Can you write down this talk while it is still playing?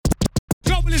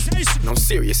Mobilization on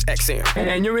Sirius XM.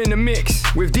 And you're in the mix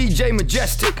with DJ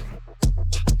Majestic.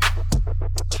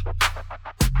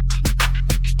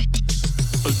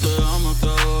 Él te ama que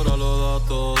ahora lo da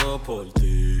todo por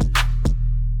ti.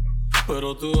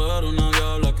 Pero tú eres una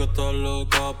diabla que está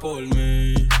loca por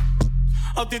mí.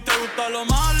 A ti te gusta lo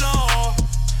malo,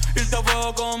 irte a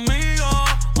fuego conmigo.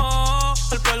 Oh,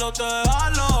 el pelo te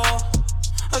jalo,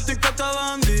 a ti que te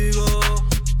bendigo.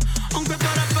 Aunque tú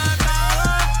eres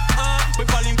pecado, voy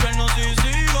pa'l infierno si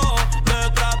sigo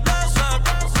detrás de ese.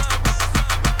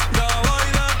 Ya voy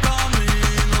de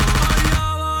camino, ya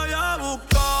voy a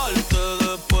buscarte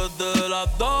después de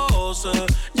las 12.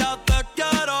 Ya te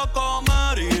quiero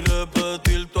comer y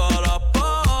repetir todas las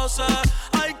poses.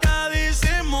 Hay que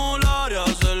disimular y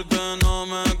hacer que no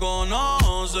me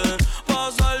conoce.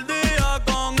 Pasa el día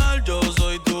con él, yo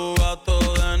soy tu gato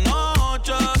de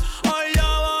noche. Hoy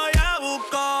ya voy a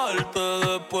buscarte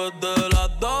después de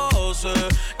las 12.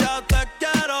 Ya te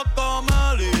quiero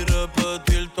comer y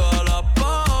repetir todas las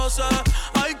poses.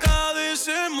 Hay que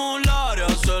disimular y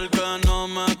hacer que no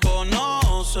me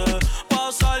conoce.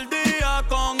 Pasa el día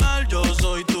con él, yo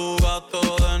soy tu gato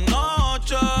de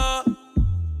noche.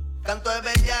 Canto de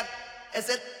bellac,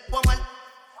 ese mal.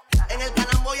 En el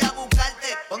canal voy a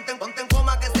buscarte. Ponte en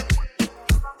coma que se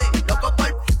loco por.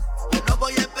 Yo no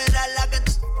voy a esperar la que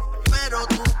pero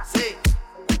tú, sí.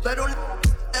 Tú eres un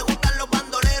te gustan los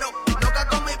bandoleros. Loca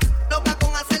con mi, loca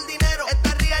con hacer dinero.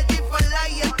 Está Real G for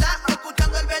Life y está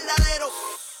escuchando el verdadero.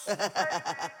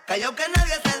 Callao que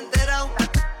nadie se ha enterado.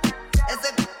 Ese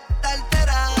está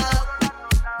alterado.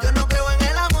 Yo no creo en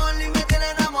el amor y me tiene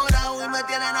enamorado. Y me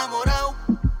tiene enamorado.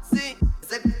 Sí,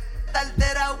 ese está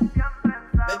alterado.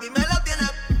 Baby me lo tiene.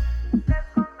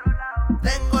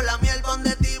 Tengo la miel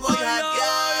donde ti voy a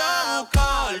hackear.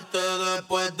 Buscarte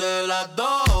después de las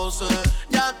 12.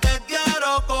 Ya te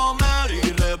quiero comer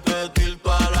y repetir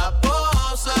todas las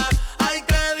poses. Hay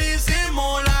que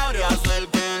disimular y hacer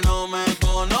que no me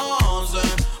conoce.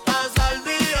 Pasa el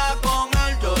día con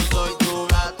él, yo soy tu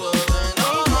gato de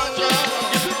noche.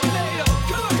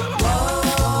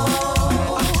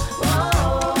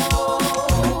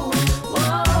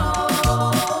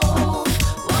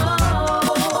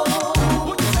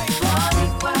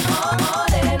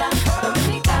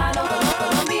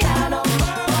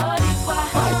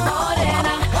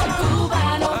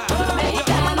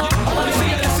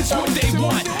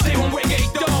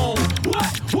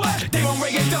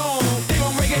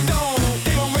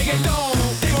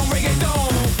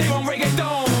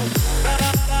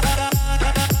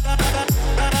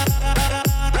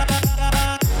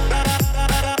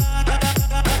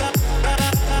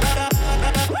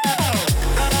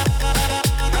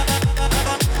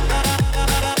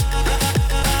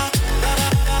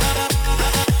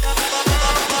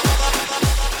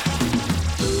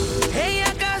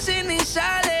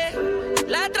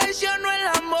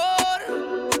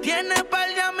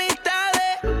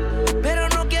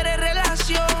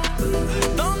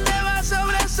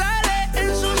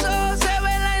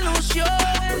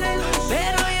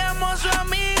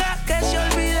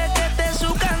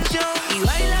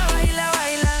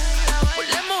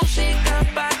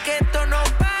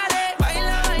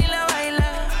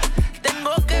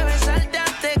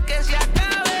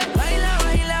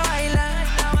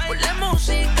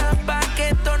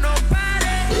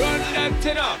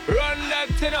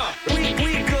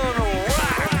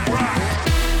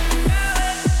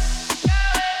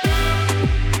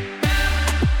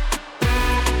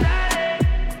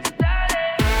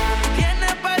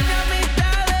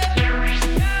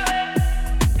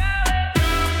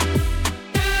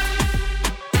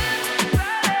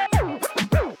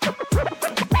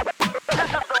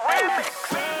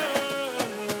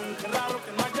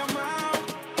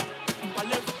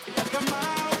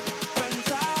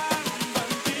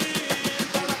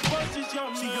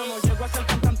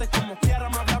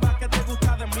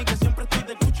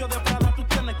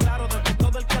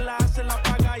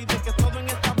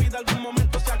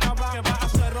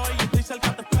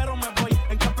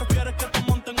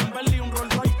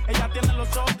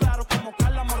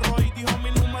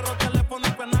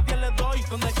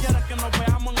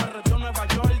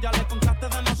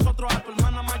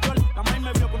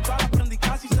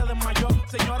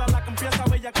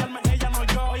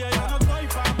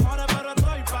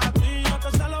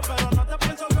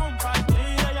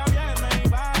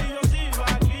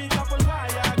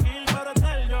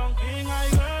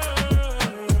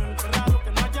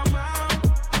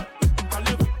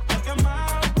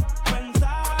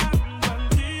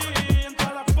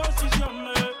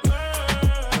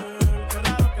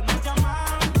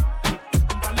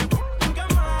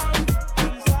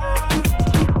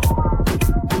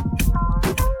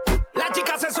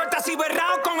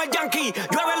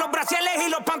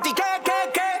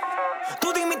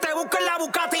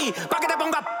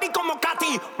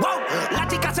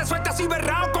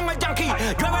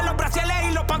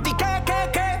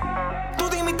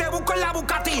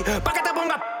 Bugatti, pa' que te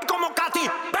pongas como Katy,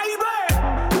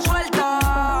 baby. Suelta,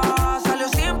 salió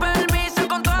sin permiso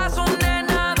con todas sus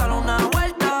nenas, dale una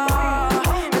vuelta.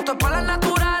 Esto es pa' las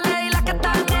naturales y las que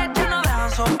están hechas no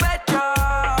dejan sospechar.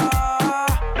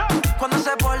 Cuando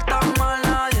se portan mal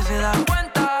nadie se da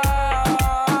cuenta.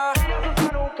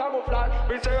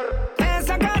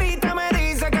 Esa carita me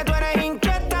dice que tú eres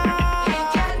inquieta.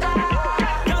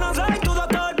 Yo no soy tu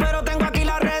doctor, pero tengo aquí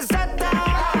la receta.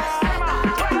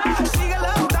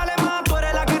 Síguelo, dale más, tú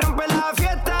eres la que rompe la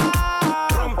fiesta.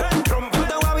 Rompe, rompe.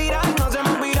 Te voy a virar, no se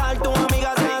me viral, tu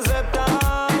amiga se acepta.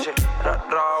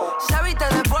 Se viste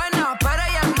de buena, pero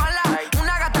ella es mala.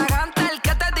 Una gata gante, el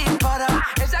que te dispara.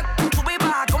 Esa sube y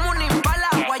baja como un impala.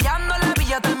 Guayando la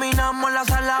villa, terminamos en la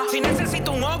sala. Si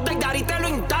necesito un update, Dari te lo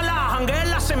instala. Jangué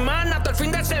en la semana, todo el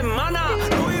fin de semana.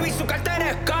 Louis V, su cartera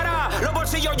es cara. Los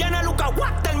bolsillos llenos de Luca,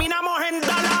 what? Terminamos en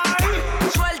Dallas.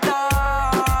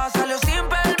 Suelta, salió sin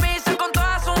permiso con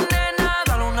todas sus nenas,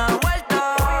 dale una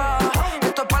vuelta.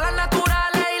 Esto es pa' las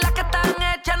naturales y las que están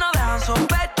hechas no dejan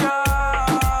sospechar.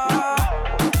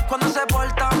 Cuando se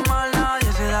portan mal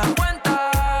nadie se da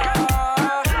cuenta.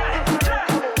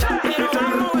 Pero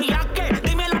vamos, ya que,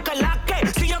 dime lo que es la que.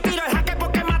 Si yo tiro el jaque,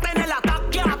 porque maten el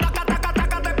ataque. Ataca, ataca,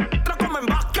 ataca, te entro como en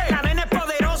básquet. La nena es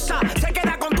poderosa, se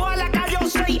queda con toda la calle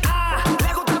 6A.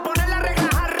 Le gusta poner las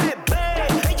reglas al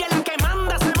revés. Ella es la que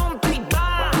manda, se monta y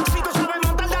va. Si tú sabes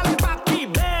montar, dale pa' aquí.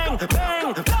 Ven,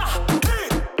 ven,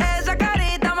 bla, Esa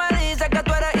carita me dice que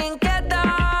tú eres inquieta.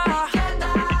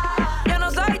 Yo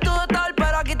no soy tu doctor,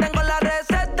 pero aquí tengo la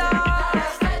receta.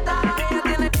 Ella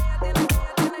tiene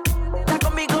la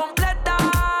combi completa.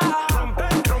 rompe,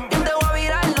 rompe. Yo te voy a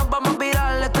virar, nos vamos a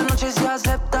virar esta noche si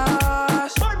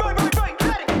aceptas.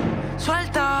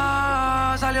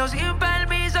 Suelta, salió sin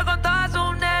permiso con todas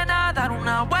sus nenas, dar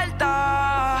una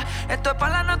vuelta. Esto es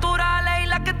para las naturales y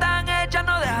las que están hechas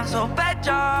no dejan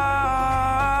sospechar.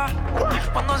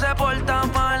 Cuando se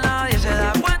portan mal nadie se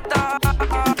da cuenta.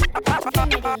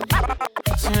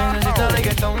 Si necesitas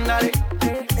reggaetón, dale.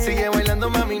 Sigue bailando,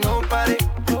 mami, no pare.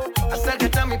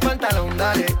 Acércate a mi pantalón,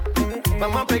 dale.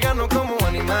 Vamos a pegarnos como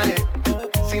animales.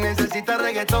 Si necesitas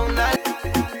reggaetón, dale.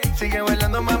 Sigue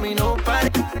bailando, mami, no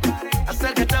pare.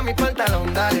 Acércate a mi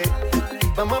pantalón, dale.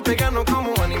 Vamos a pegarnos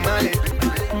como animales.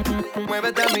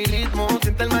 Muévete a mi ritmo,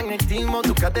 siente el magnetismo.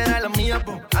 Tu cadera es la mía,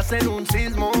 hacen un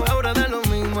sismo. Ahora da lo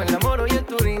mismo, el amor y el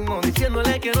turismo.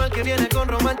 Diciéndole que no al que viene con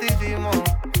romanticismo.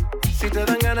 Si te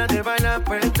dan ganas de bailar,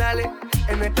 pues dale.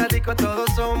 En esta disco todos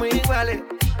somos iguales.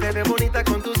 Te ves bonita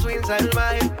con tu swing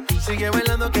salvaje. Sigue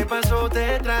bailando, ¿qué pasó?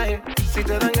 Te traje. Si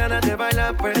te dan ganas de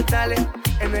bailar, pues dale.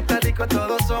 En esta disco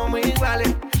todos somos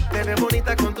iguales. Te ves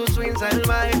bonita con tu swing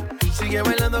salvaje. Sigue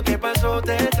bailando, ¿qué pasó?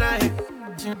 Te traje.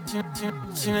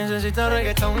 Si necesitas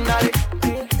reggaetón, dale.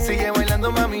 Sigue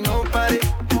bailando, mami, no pare.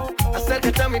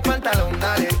 Acércate a mi pantalón,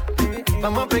 dale.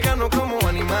 Vamos a pegarnos como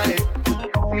animales.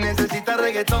 Si necesitas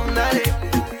reggaetón, dale.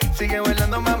 Sigue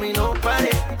bailando, mami, no pare.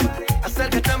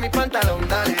 Acércate a mi pantalón,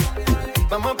 dale.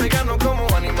 Vamos a pegarnos como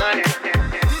animales.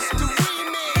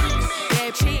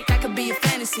 Bad chick, I could be a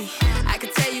fantasy. I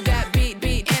could tell you got beat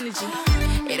energy.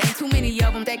 It ain't too many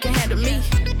of them that can handle me.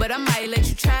 But I might let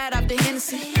you try it off the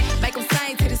Hennessy. Make them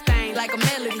sing to this thing like a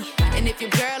melody. And if your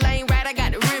girl ain't right, I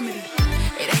got the remedy.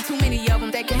 It ain't too many of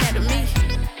them that can handle me.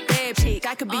 Bad chick,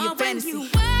 I could be a fantasy. When you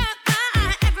walk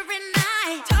by every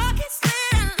night, talking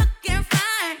sweet and looking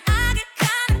fine, I get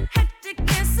kinda hectic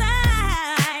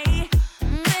inside.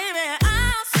 Baby,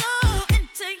 I'm so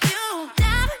into you.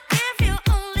 Now if you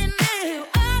only knew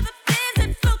all the things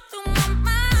that flow through my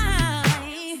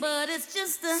mind. But it's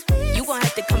just a You gon'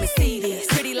 have to come and see this.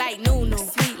 Pretty like Nunu,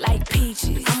 sweet like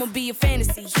peaches. I'ma be a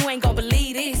fantasy, you ain't gon'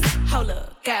 believe this. Hold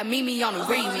up, got Mimi on the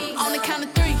remix. On the count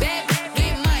of 3, bad,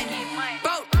 get money.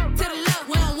 Broke to the left,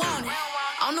 we don't want it.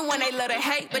 I'm the one they love to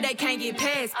hate, but they can't get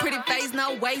past. Pretty face,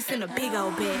 no waist, and a big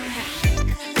old bag.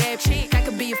 Bad chick, I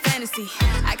could be a fantasy.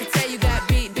 I could tell you got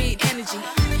beat energy.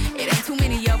 It ain't too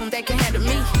many of them that can handle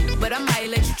me. But I might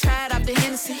let you try it off the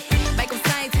Hennessy. Make them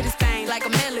sing to this thing like a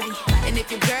melody. And if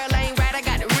your girl ain't right, I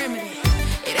got the remedy.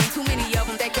 It ain't too many of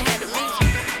them that can handle me.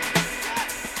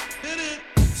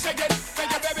 Shake it,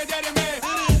 make your baby daddy man.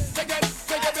 Shake it,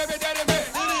 make your baby daddy man.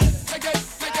 Shake it,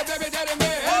 make your baby daddy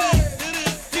man.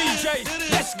 DJ,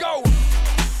 let's go.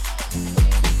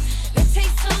 it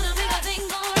takes two to make a thing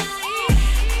go right.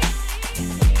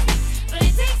 But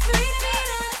it takes three to be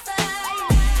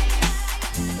outside.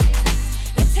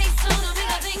 It takes two to make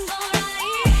a thing go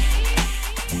right.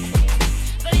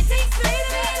 But it takes three to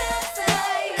be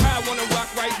outside. I wanna rock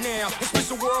right now. It's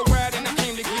Mr. Worldwide and I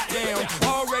came to get down.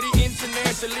 Already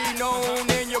internationally known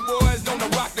and your boys know to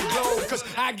rock the globe. Cause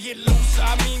I get loose,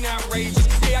 I mean outrageous.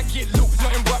 Yeah, I get loose,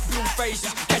 nothing but blue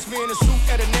faces. Catch me in a suit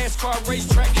at a NASCAR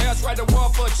racetrack. House right the wall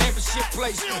for a championship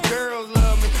place. Girls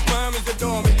love me, mamis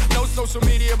adore me. No social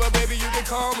media, but baby, you can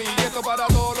call me. Y esto para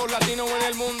todos los latinos en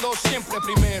el mundo. Siempre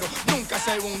primero, nunca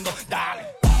segundo. Dale.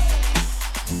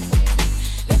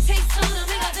 The taste of the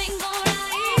big thing go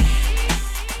right,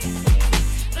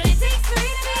 but it takes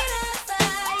three to be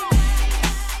outside.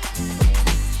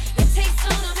 The taste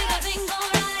of the big thing go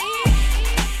right,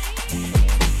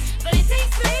 but it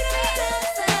takes three to be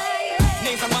outside.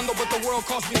 Names Armando, but the world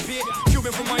calls me big.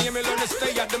 Cuban from Miami, learn to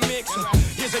stay out the mix.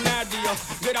 Here's an idea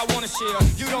that I wanna share.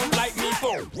 You don't like me,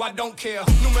 I don't care.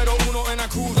 Numero uno and I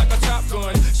cruise like a Top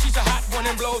Gun. She's a hot one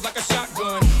and blows like a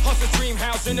shotgun. Hustle dream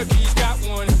house in the keys, got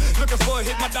one. Looking for a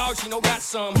hit, my dog, she know got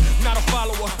some. Not a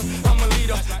follower, I'm a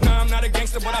leader. Nah, I'm not a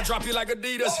gangster, but I drop you like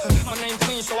Adidas. My name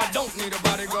clean, so I don't need a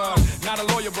bodyguard. Not a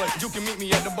lawyer, but you can meet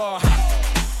me at the bar.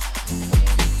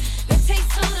 The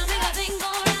taste of the big thing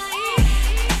go right,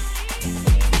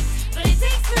 but it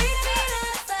takes three to be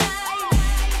outside.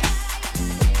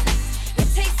 The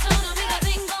taste of the big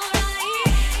thing go right,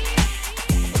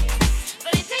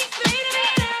 but it takes three to be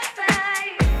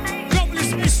outside. Go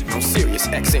listen on Sirius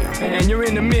XM. And you're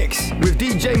in the mix with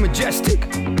DJ Majestic.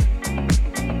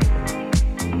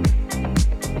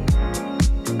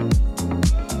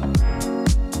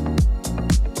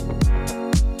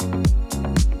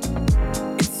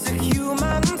 It's a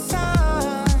human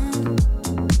sign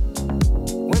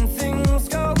when things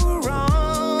go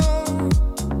wrong,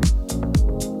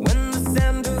 when the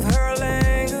scent of her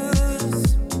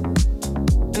lingers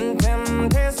and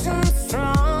temptation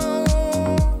strong.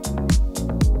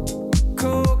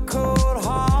 Cold, cold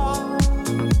heart,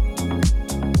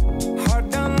 heart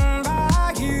done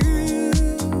by you.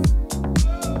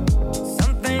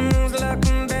 Something's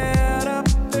looking better,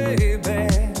 baby.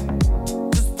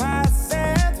 Just pass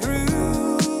it through.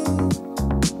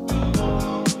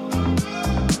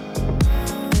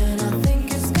 And I think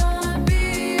it's gonna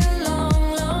be a long,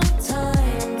 long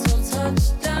time till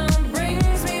touchdown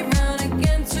brings me round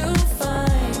again to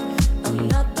find I'm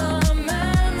not the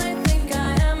man they think I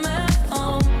am at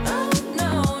home. Oh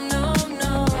no, no,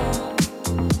 no.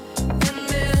 And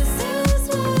this is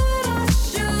what I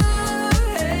should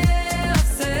have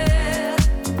said.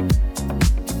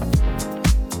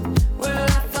 Well,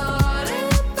 I thought it,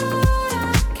 but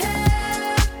I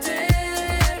kept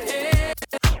it here.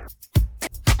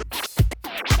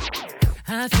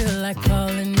 I feel like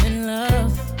falling in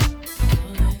love.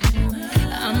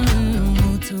 I'm in the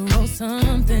mood to roll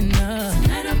something up.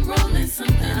 Tonight I'm rolling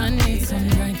something. I need some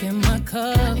drink in my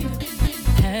cup.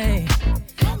 Hey,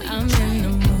 I'm in the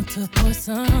mood to pour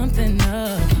something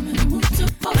up.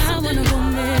 I wanna go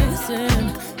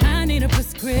missing. I need a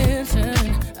prescription.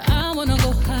 I wanna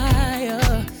go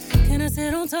higher. Can I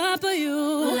sit on top of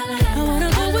you? I wanna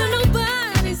go where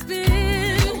nobody's been.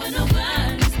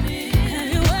 Have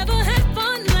you ever had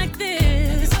fun like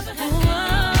this?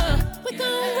 We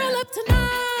gon' roll up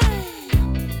tonight.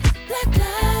 Black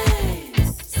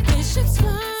lights, spaceships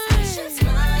fly.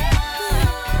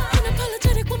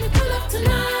 Unapologetic when we pull up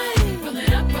tonight. Roll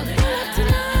it up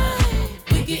tonight.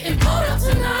 We getting pulled up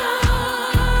tonight.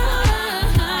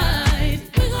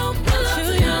 We gon' pull up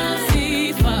tonight.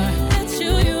 See far, let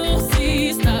you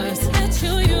see stars. Let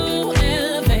you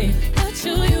elevate. Let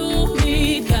you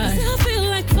meet God. I feel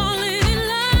like falling in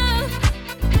love.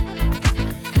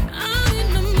 I'm in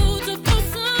the mood to pull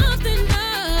something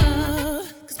up.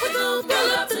 'Cause we gon' pull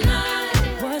up tonight.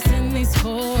 What's in these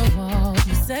four walls?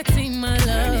 You sexy, my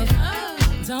love.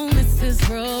 Don't miss this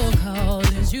roll call.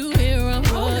 Did you hear a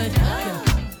word?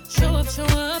 Show up, show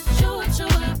up, show up, show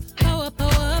up. Pull up,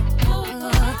 pull up, pull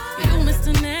up. You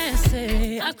Mr.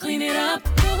 Nasty, I clean it up.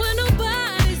 Go where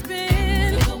nobody's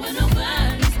been.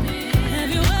 Have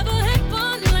you ever had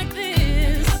fun like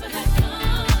this?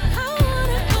 I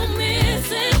wanna go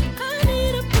missing. I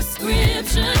need a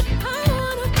prescription. I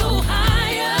wanna go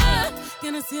higher.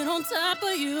 Gonna sit on top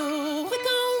of you. We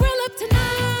gon' roll up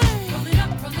tonight. Roll it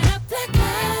up, black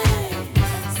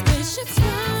lights. Spaceships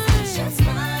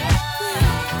fly.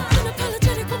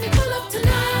 Unapologetic when we pull up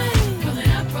tonight. Roll it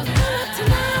up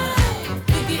tonight.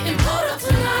 We getting pulled up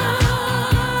tonight.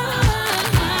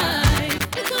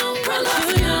 We gon' roll up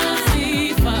tonight.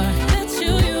 See far, let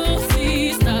you see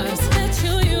stars. Let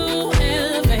you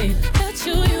elevate. Let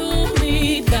you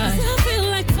meet God. I feel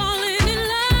like falling in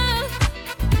love.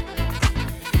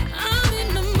 I'm in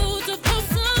the mood to pull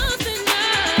something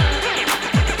up.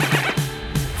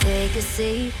 Take a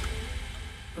seat,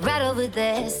 right over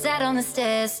there. Sat on the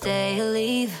stairs, stay or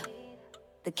leave.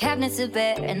 The cabinets are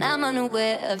bare and I'm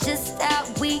unaware of just how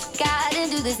we got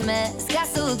into this mess. Got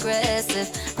so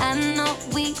aggressive. I know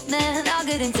we meant all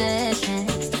good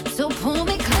intentions. So pull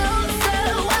me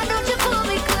closer. Why don't you pull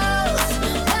me close?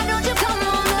 Why don't you come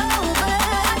on over?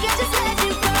 I can't just let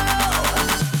you go.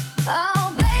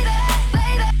 Oh baby,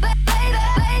 baby, baby,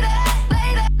 baby,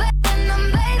 baby, and I'm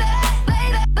baby,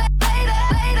 baby, baby,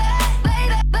 baby,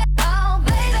 baby, oh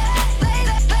baby,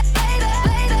 baby, baby,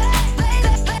 baby,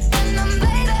 baby, and I'm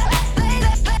baby, baby,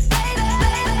 baby,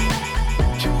 baby.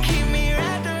 You keep me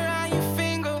wrapped around your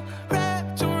finger,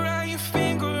 wrapped around your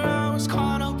finger. I was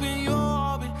caught up in your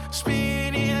orbit,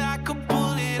 spinning like a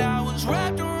bullet. I was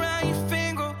wrapped around your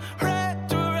finger,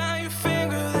 wrapped around your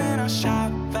finger. Then I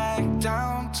shot back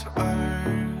down to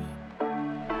earth.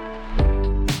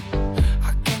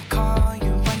 I can call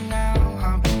you right now.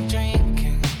 I've been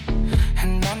drinking,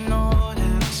 and I know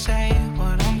that I say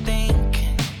what I'm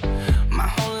thinking. My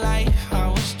whole life I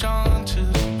was drawn to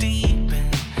the deep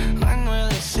end, I'm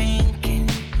really sinking.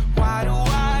 Why do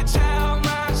I tell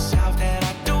myself that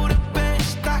I do the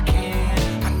best I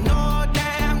can? I know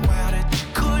damn well that you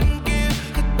couldn't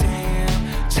give a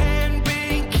damn. 10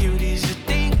 big cuties that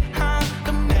think I'm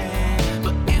the man,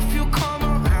 but if you come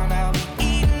around, I'll be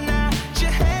eating out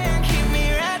your hand. Keep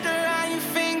me wrapped around your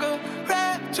finger,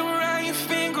 wrapped around your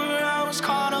finger. I was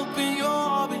caught up in your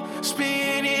orbit,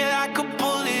 spinning like a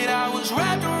bullet. I was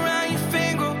wrapped around your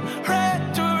finger,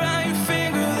 wrapped around your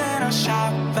finger. Then I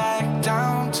shot back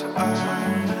down to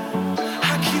earth.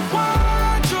 I keep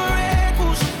wondering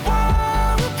who's the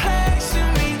one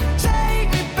replacing me. Take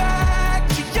me back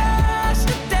to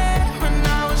yesterday when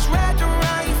I was wrapped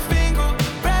around your finger,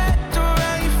 wrapped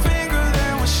around your finger.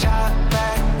 Then we shot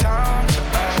back down to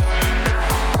earth.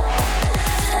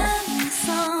 Tell me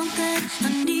something I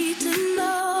need to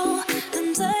know. Then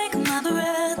take my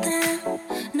breath and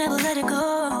never let it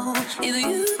go. If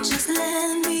you just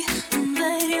let me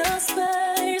invade your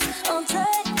space, I'll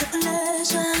take the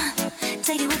pleasure,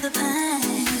 take it with the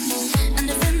pain. And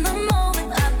if in the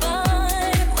moment I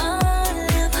bite my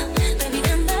lip, baby,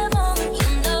 in that moment you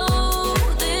know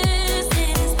this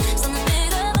is something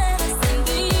bigger than this and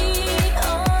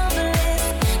beyond this.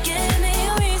 Give me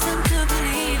a reason to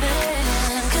believe it.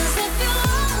 'Cause if you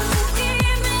want to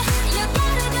keep me, you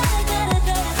gotta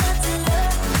to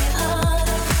love me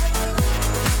harder.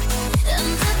 And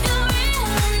if you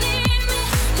really need me,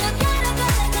 you gotta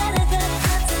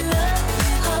to love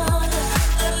me harder,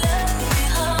 love me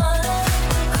harder.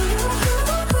 Ooh,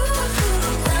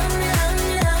 love me, love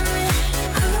me, love me.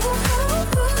 Ooh,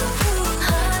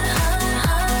 harder, harder,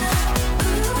 harder.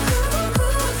 Ooh,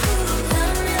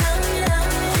 love me, love me, love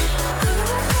me.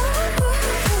 Ooh,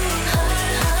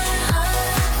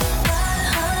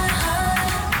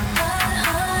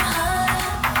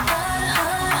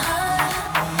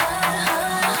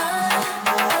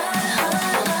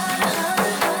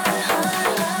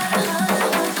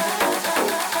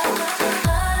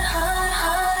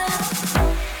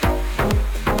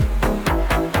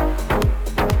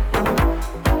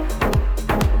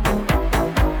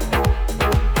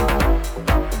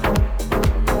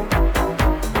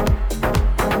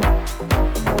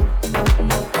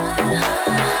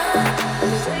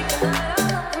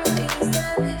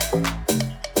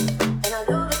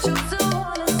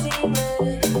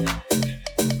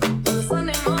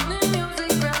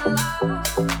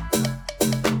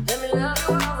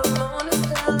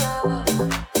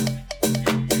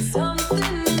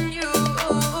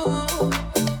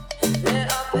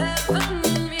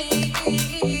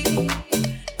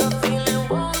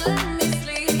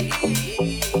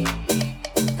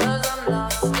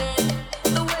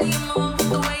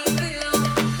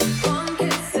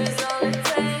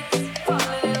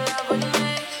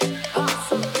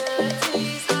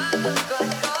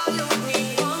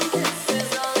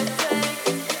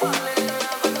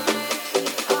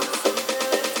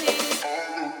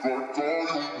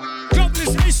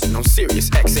 on Sirius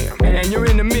XM. And you're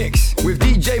in the mix with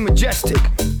DJ Majestic.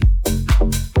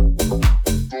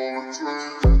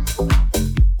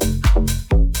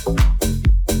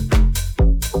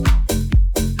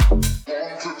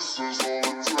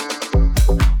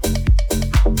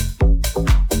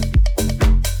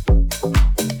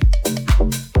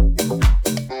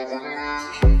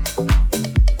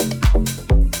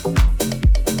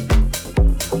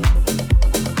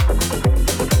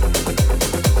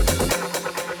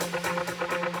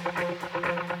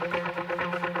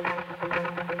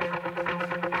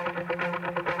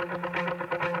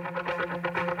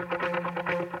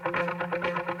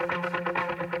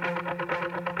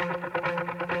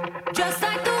 just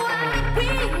like the white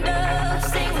window,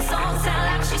 sing the song, sound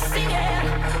like she's singing.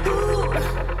 Ooh,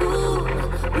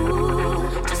 ooh.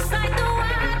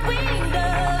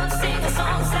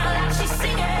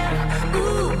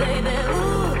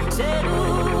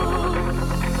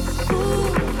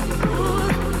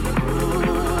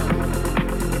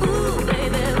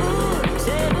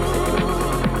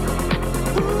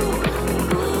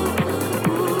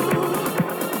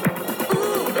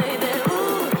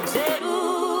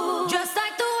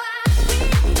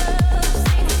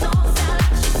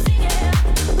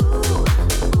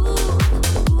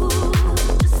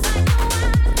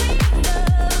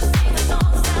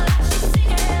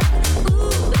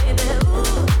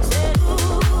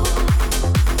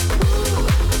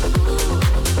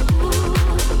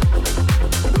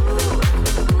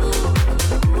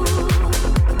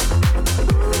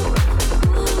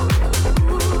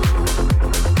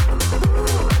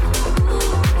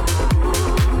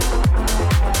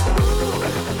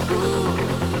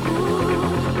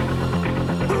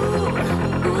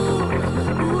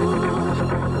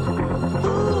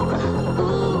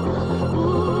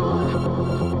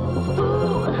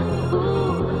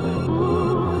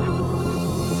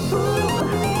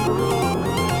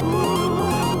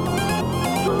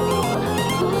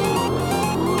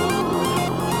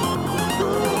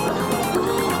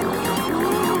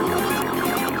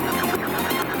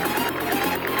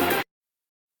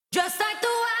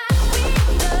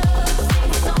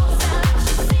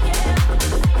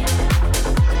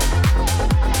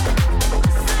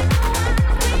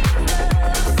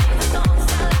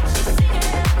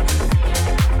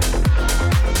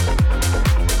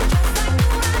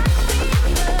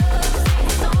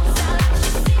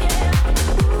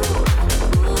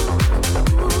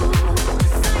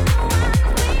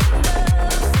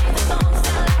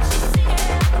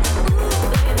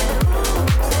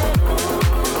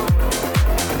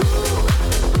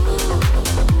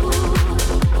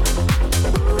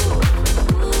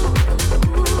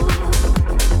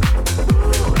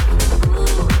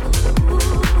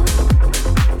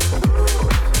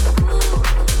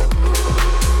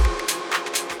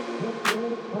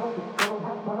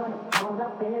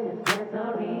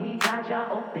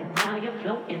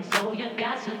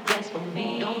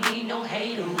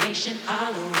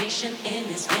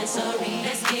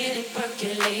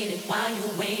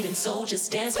 waiting, so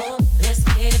just dance for. Let's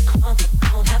get it crunk,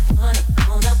 don't have fun,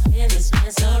 on up in this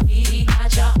dancery.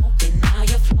 Got ya open, now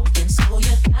you're floating, so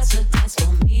you got to dance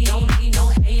for me. Don't need no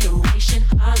hateration,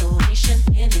 holleration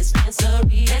in this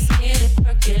dancery. Let's get it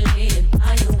percolated,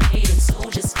 while you're waiting, so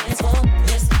just dance for.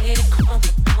 Let's get it crunk,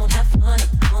 don't have fun,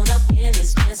 on up in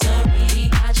this dancery.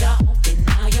 Got ya open,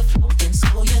 now you're floating,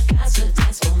 so you got to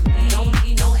dance for me. Don't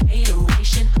need no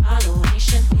hateration,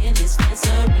 holleration in this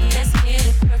dancery. Let's get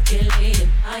it percolated,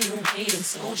 while you're waiting,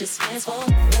 so just dance for.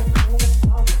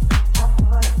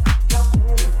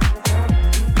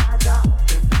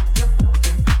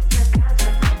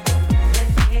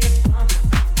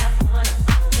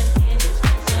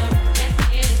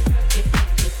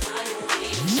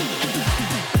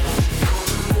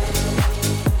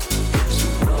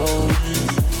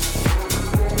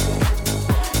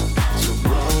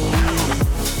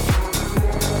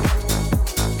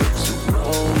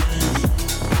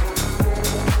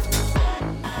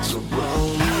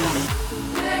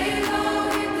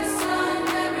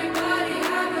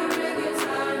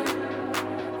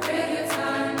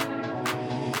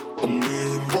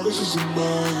 Voices in my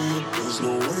head, there's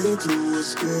no way to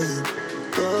escape.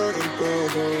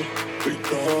 They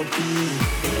copy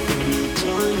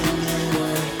anytime,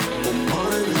 anywhere. My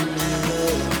mind in the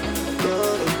air,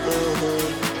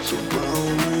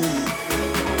 surround me, surround me,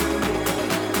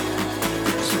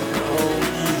 surround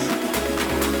me.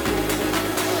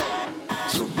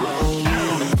 Surround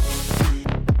me.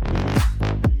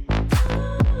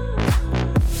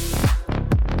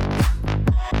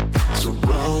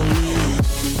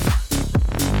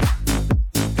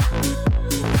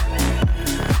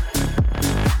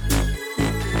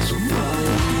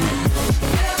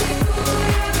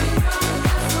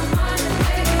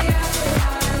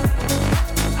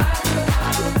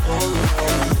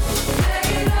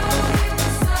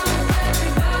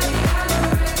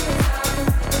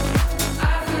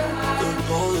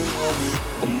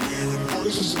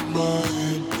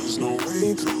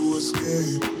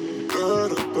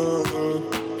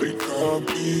 They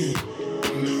copy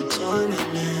anytime,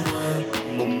 anywhere.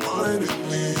 My mind in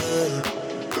the air.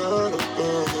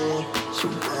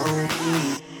 Surround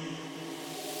me.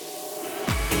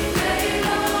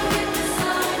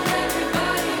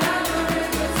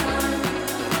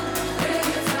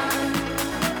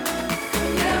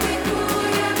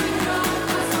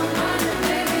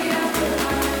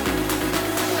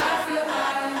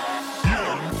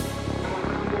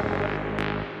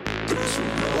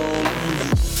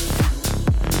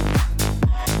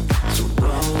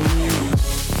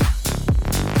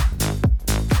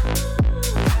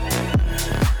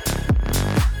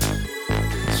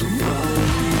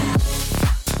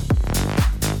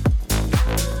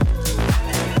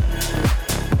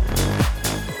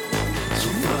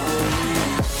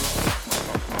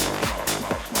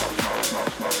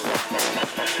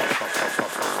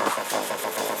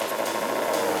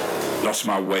 Lost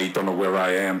my way, don't know where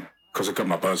I am, cause I got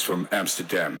my buzz from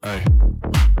Amsterdam. Hey.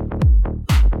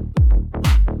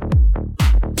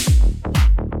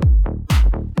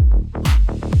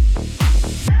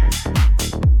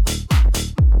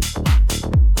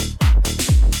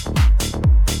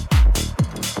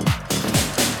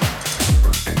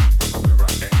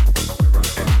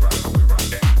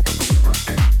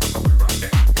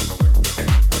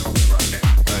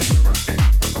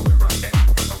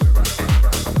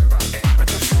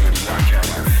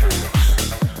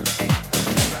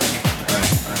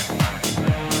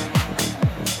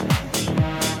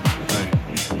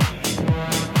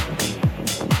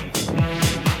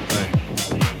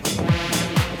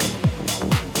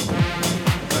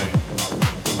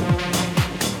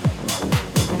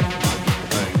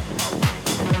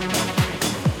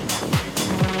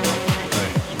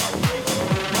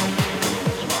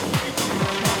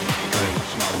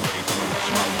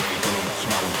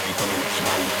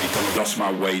 Lost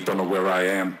my way, don't know where I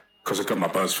am, cause I got my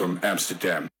buzz from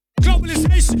Amsterdam.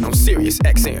 Globalization on Sirius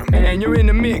XM. And you're in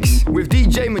the mix with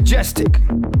DJ Majestic.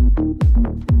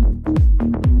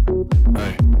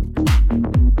 Hey.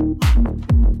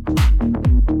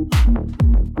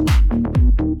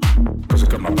 Cause I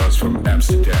got my buzz from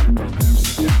Amsterdam.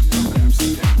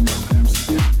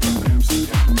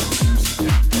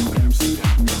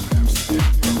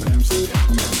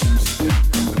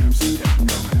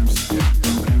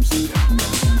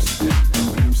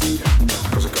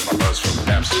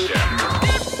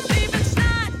 Deep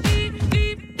inside,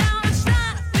 deep down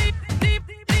inside,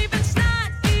 deep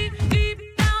inside,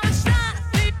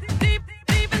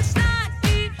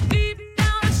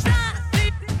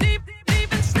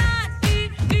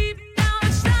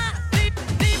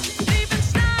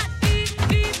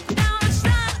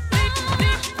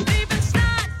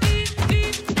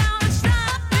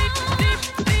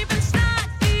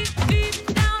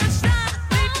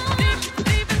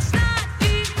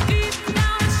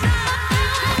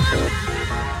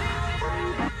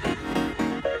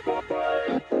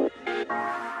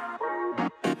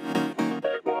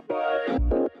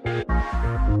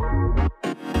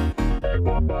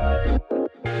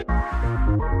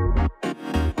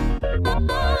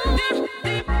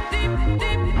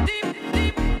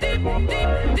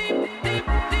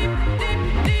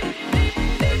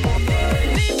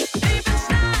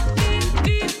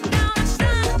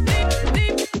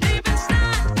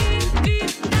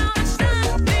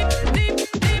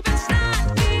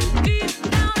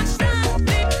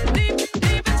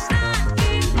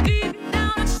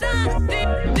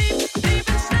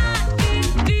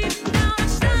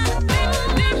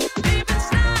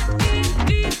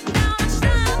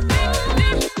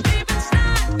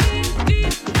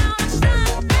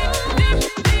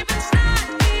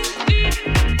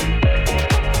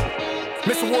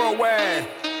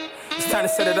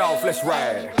 off, let's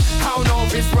ride. I don't know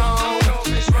if it's wrong,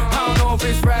 I don't know if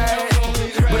it's right,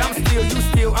 but I'm still, you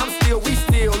still, I'm still, we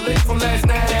still lit from last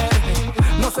night.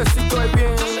 No sé si estoy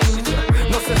bien,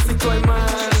 no sé si estoy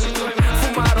mal,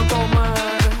 fumar o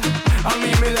tomar, a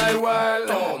mí me da igual.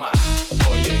 Toma,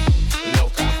 oye,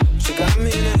 loca, she got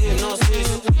me in a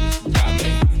hypnosis.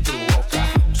 Dame tu boca,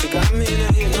 she got me in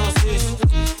a hypnosis.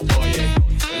 Oye,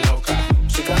 loca,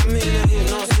 she got me in a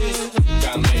hypnosis.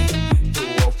 Dame tu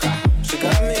boca, she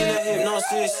got me in a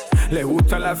hypnosis. Le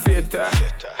gusta la fiesta,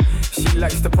 she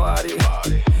likes to party.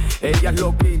 Ella es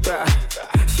loquita,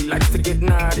 she likes to get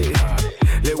naughty.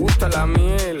 Le gusta la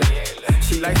miel,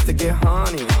 she likes to get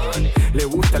honey. Le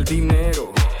gusta el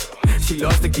dinero, she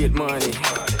loves to get money.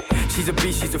 She's a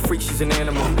beast, she's a freak, she's an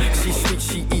animal. She's sweet,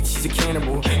 she eats, she's a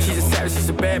cannibal. She's a savage, she's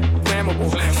a bad,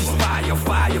 flammable. She's fire,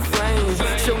 fire, flame.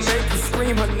 She'll make you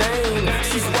scream her name.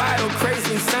 She's wild,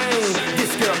 crazy, insane.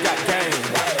 This girl got game.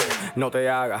 No te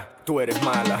hagas, tú eres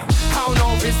mala. I don't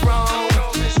know if it's wrong,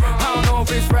 I don't know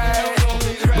if it's right,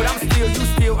 but I'm still, you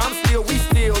still, I'm still, we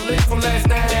still lit from last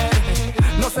night.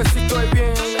 No sé si estoy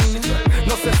bien,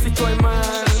 no sé si estoy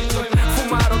mal,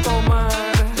 fumar o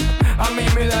tomar, a mí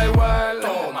me da igual.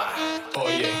 Toma,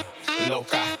 oye,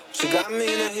 loca, she got me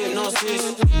in a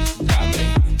hypnosis.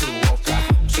 Dame tu boca,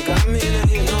 she got me in a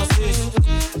hypnosis.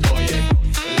 Oye,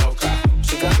 loca,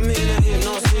 she got me in a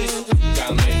hypnosis.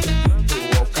 Dame tu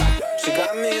boca, she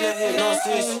got me in a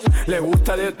hypnosis. Le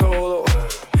gusta de todo,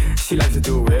 she likes to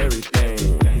do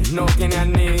everything. No tiene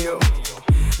anillo,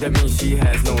 that means she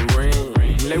has no ring.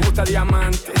 Le gusta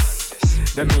diamantes,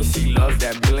 that means she loves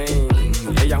that bling.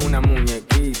 Ella es una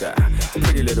muñequita,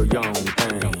 pretty little young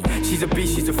thing. She's a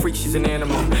beast, she's a freak, she's an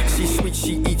animal. She's sweet,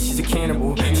 she eats, she's a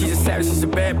cannibal. She's a savage, she's a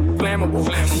bad, flammable.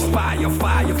 She's fire,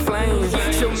 fire, flame.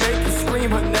 She'll make you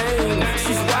scream her name.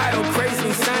 She's wild, crazy,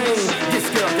 insane. This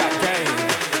girl got game.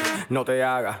 No te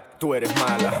hagas, tú eres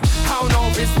mala. I don't know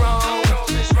if it's wrong,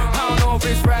 I don't know if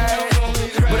it's right,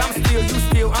 but I'm still, you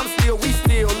still, I'm still, we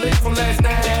still lit from last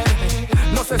night.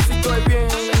 No sé si estoy bien,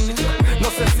 no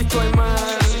sé si estoy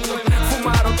mal,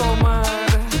 fumar o tomar,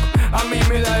 a mí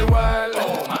me da igual.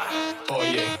 Toma,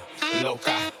 oye,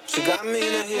 loca, she got me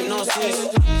in a hypnosis.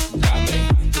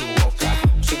 Dame tu boca,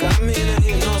 she got me in a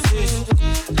hypnosis.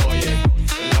 Oye,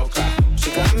 loca,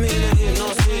 she got me in a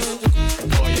hypnosis.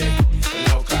 Oye,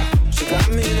 loca, she got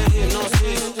me in a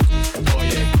hypnosis.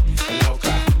 Oye,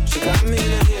 loca, she got me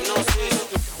in a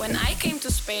hypnosis. When I came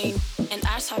to Spain and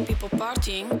I saw people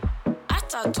partying, I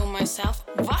thought to myself,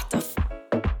 what the f?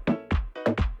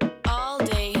 All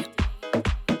day,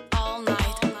 all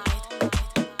night,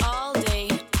 all day,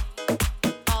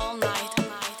 all night.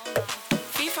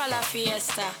 FIFA la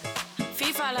fiesta,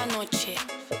 FIFA la noche,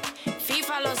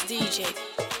 FIFA los DJ.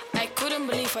 I couldn't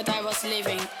believe what I was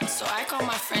living, so I called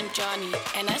my friend Johnny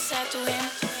and I said to him,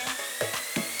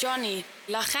 Johnny,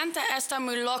 la gente está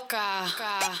muy loca.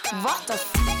 What the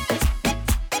f?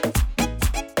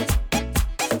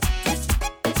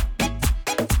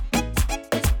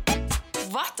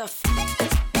 What the f?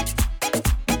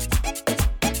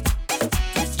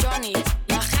 Johnny,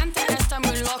 la gente está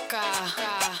muy loca.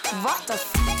 What the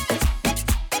f?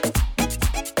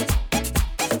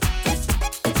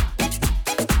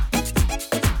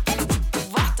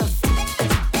 What the f?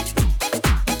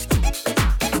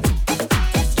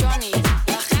 Johnny,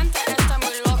 la gente está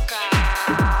muy loca.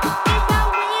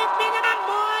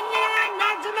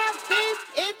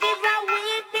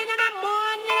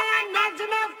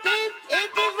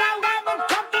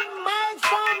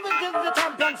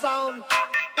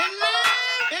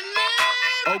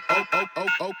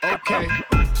 Okay.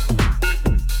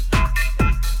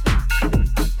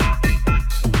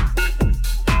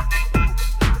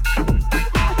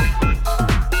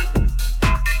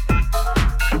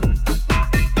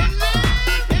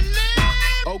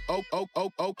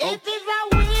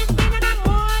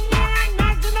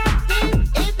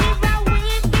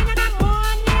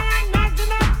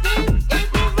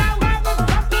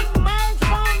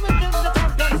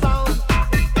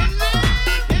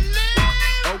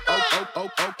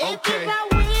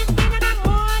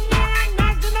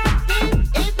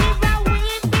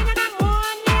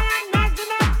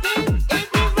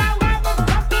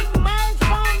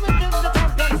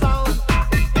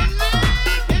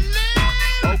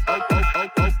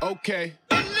 Okay.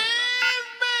 Believe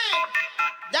me,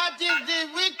 that is the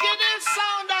wickedest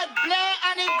sound that play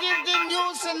and it gives the new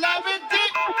celebrity.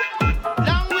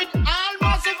 Along with all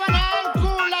massive and all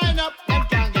cool lineup, them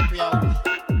can't get me out.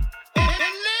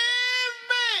 Believe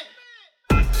me.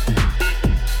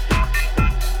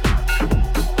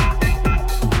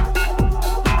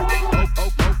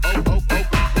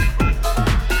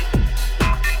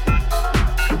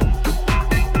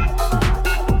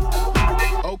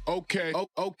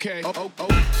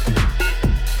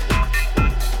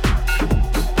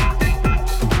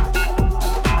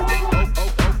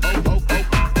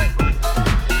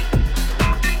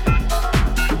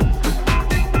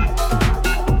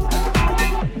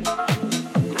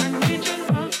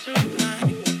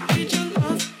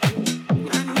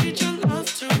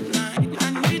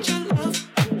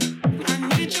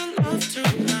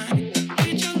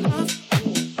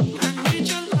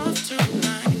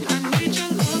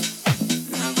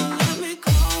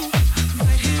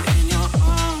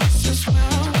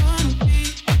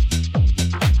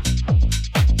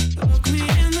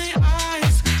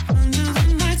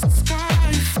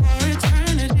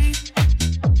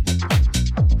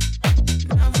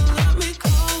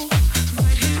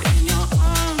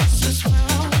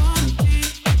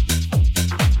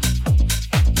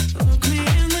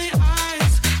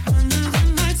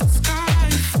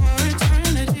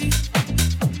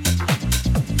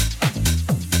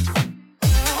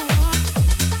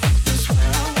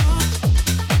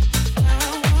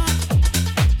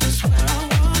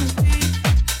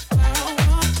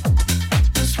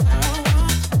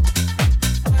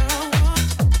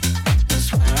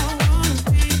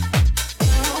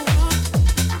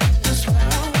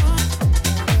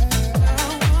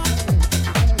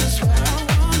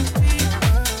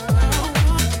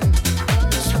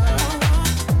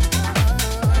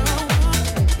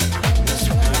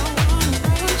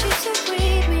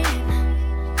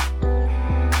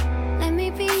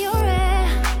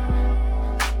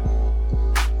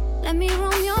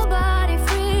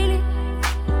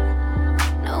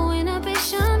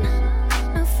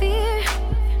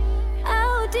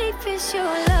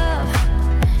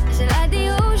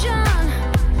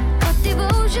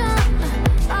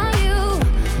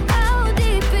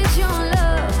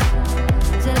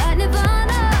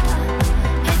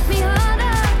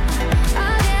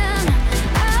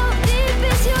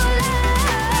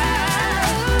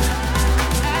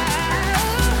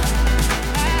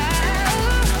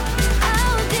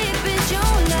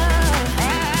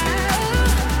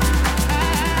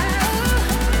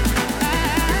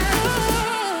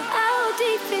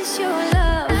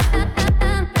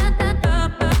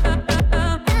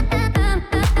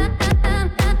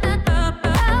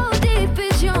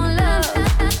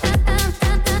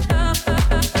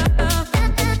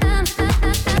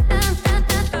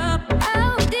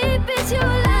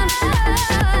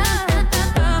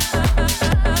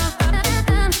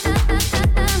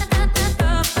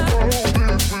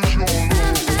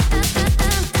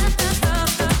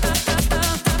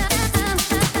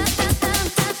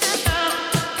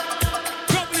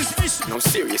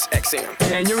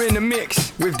 And you're in the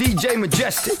mix with DJ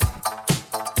Majestic.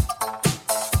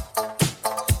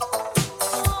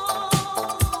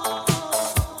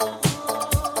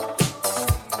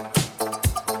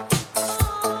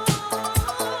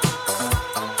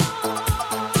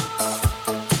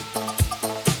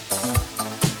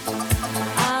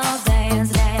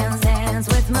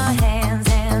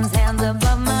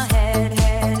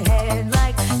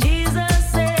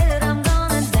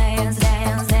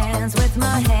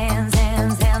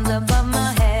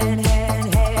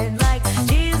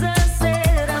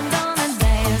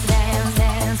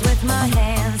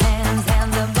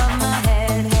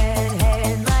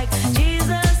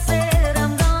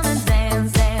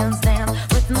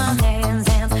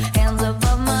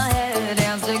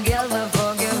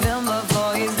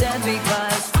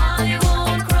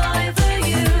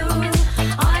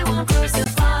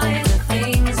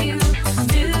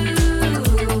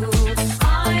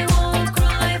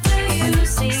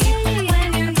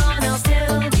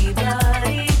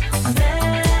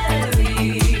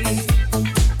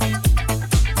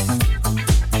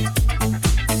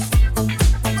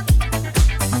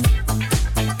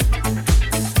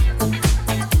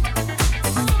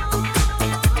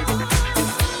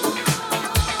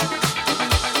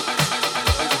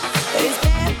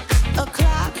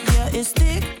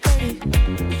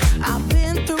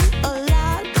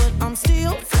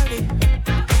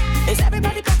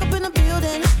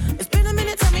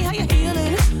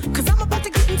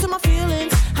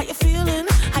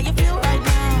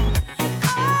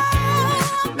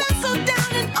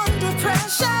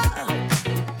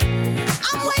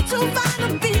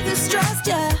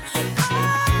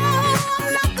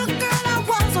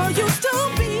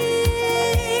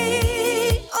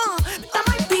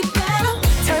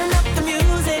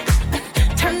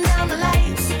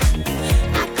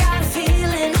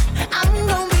 I'm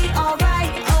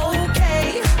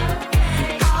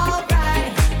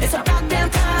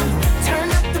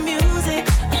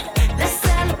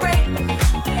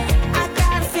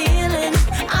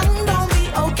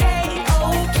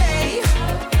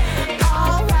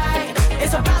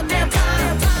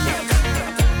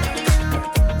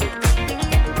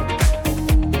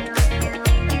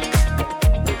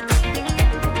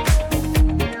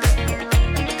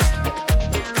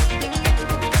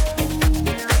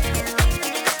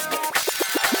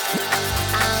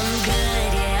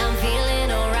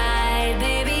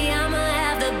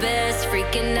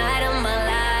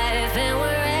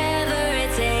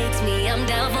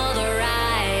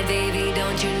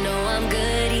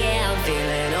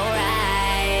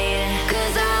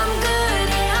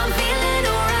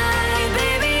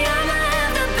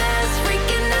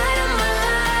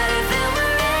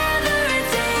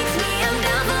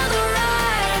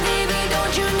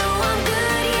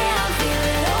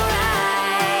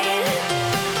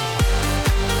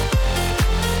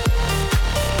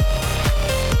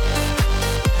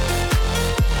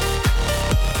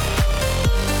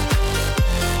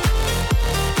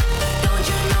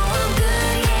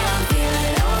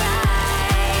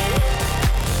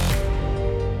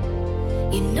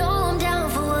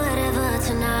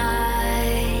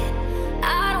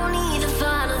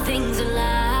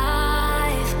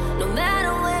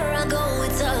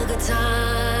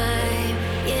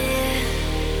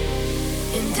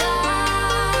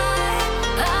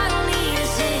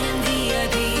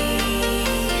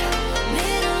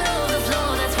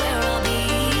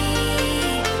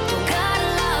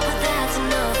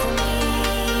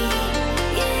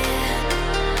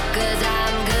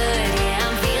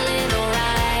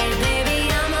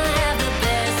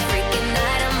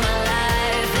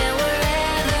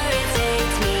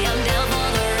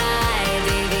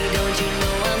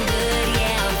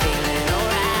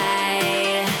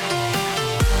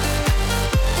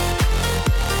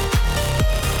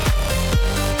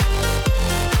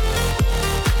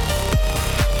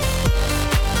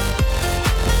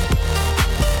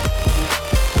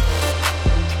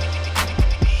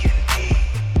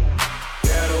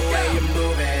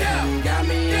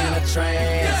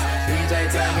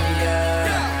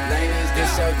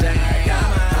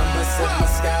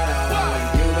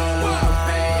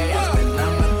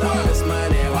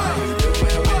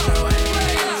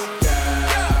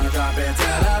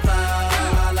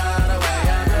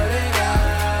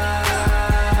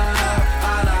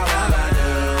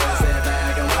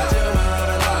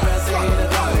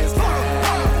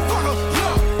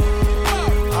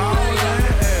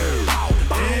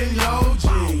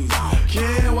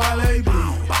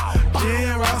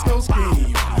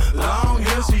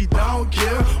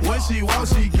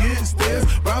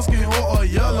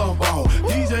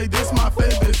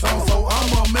favorite song, so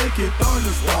I'ma make it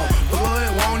thunderstorm.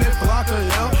 Blood, want it, block of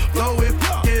hell, blow it,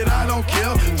 it, I don't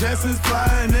care. Jetsons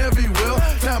flying everywhere.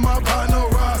 Tap my partner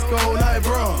Roscoe like,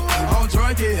 bro, I'm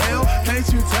drunk in hell, can't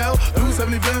you tell? Do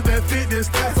 70 bands that fit this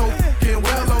stat so f***ing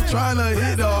well. I'm tryna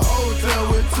hit the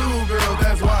hotel with 2 girls,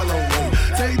 that's why I'm away.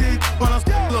 Take this when I'm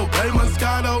little baby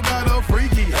Moscato got a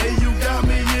freaky. Hey, you got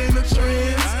me in the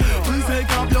trends. Please take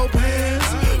off your pants.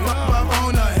 Pop up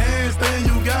on the handstand,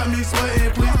 you got me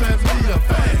sweating. Please pass me a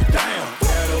fag. Damn.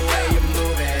 Girl, the way you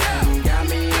moving got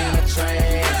me in a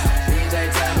trance. DJ,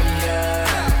 turn me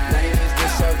up. Ladies,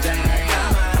 this your jam.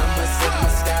 I'ma sip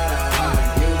Moscato.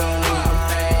 You gon' need them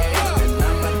fast. And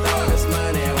I'ma throw this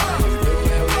money while you do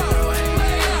it with no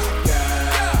hands. Girl,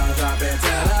 drop it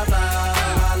to the floor.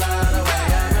 I love the way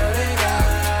you put it, girl.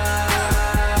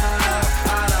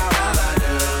 All I wanna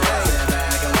do is sit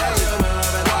back and watch you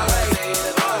move, and all I need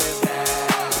is all this cash.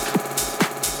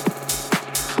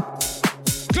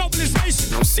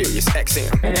 Globalization. I'm Sirius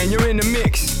XM. And you're in the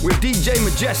mix with DJ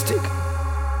Majestic.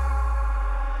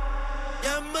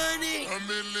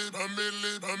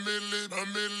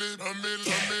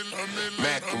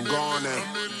 Mac, I'm going in.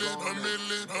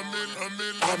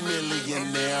 A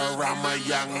millionaire, I'm a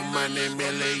young money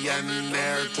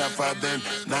millionaire, tougher than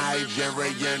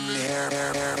Nigerian hair.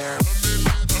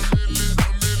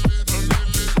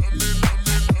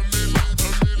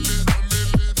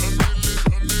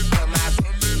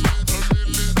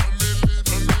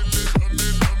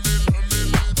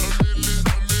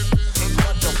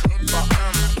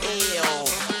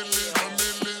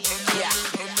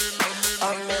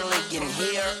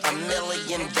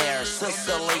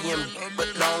 Sicilian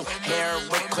with long hair,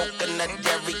 with coconut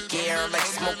every gear, like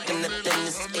smoking the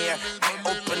thinnest air. I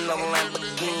open a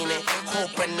Lamborghini,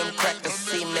 hoping them crackers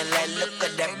see me. Like, look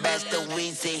at that bastard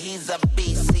Weezy. He's a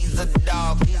beast, he's a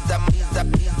dog, he's a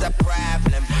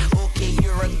problem. Okay,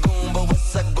 you're a goon, but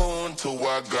what's a goon to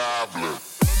a goblin?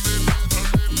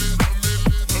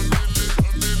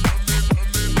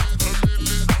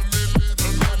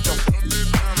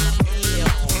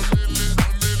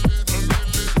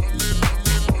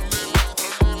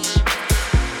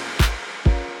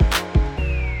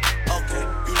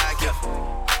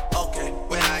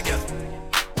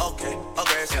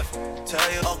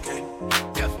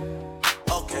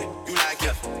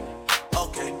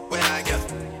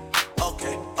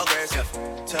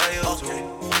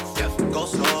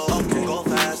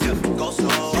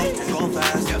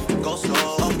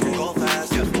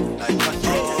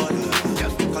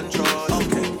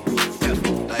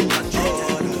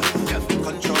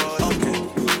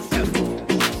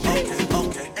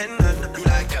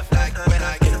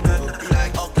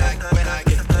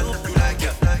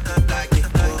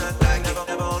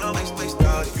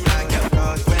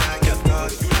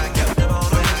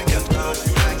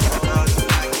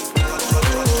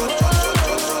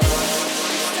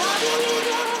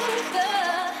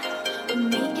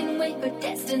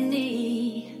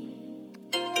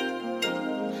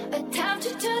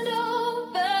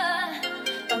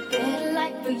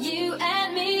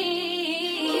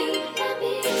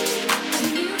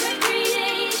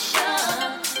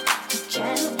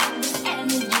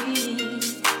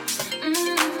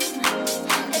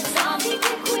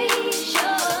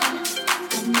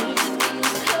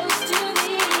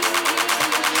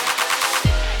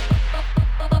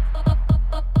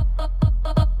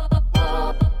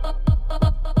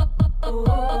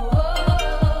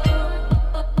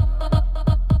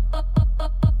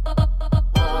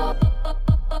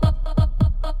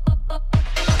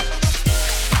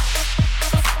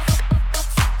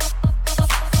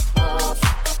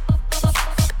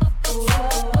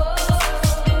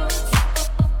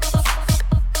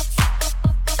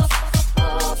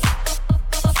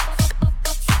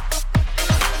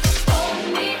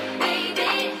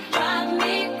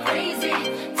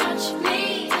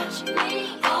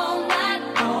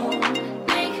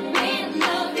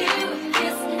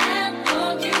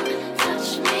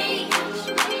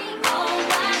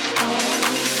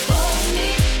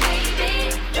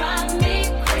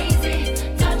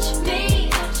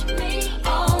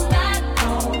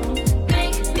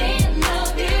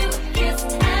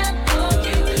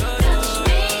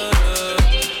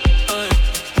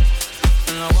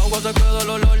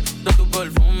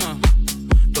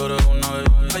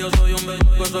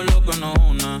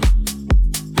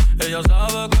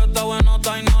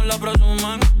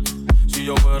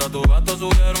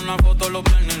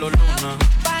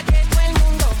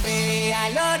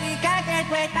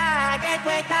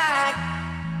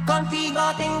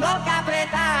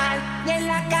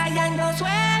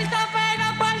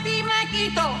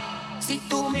 Si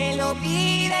tú me lo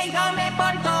pides, yo me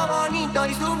porto bonito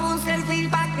y subo un selfie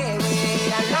pa' que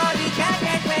vean lo rica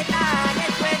que tú estás,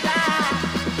 que tú estás.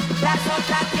 Las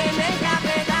otras tienen que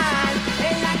apretar,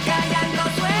 en la calle ando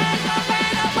suelto,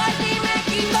 pero por ti me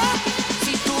quito.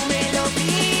 Si tú me lo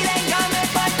pides, yo me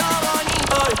porto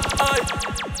bonito. Ay, ay.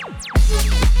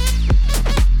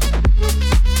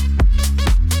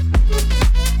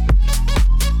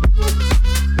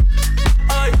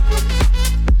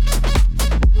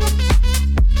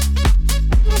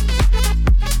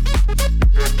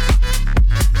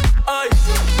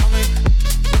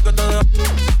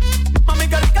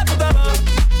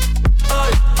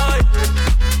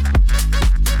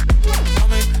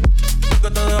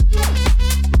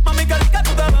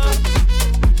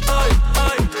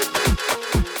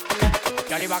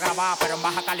 Pero en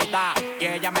baja calidad. Y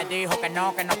ella me dijo que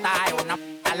no está. Es una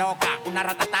p*** loca, una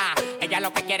ratatá. Ella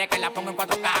lo que quiere es que la ponga en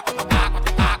 4K, 4K,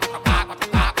 4K,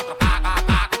 4K, 4K,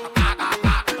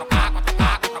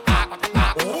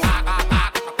 4K.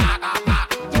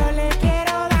 Yo le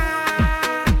quiero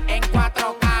dar en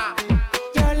 4K.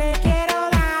 Yo le quiero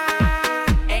dar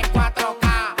en 4K.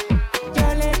 Yo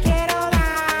le quiero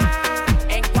dar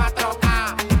en 4K.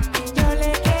 Yo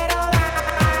le quiero dar.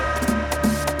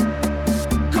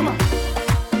 Come on.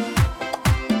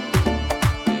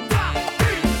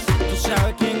 Tú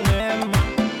sabes quién es, man.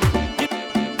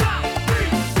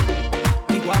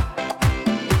 Igual.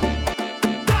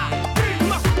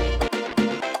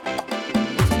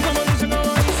 Como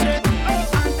dice,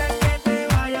 antes que te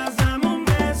vayas dame un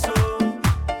beso.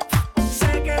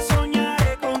 Sé que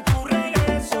soñaré con tu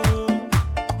regreso.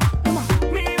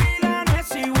 Mi vida no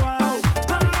es igual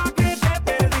a la que te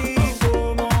perdí.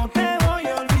 ¿Cómo te voy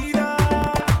a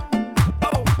olvidar?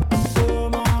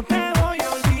 ¿Cómo te voy a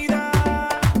olvidar?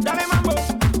 Dale mambo,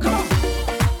 come on.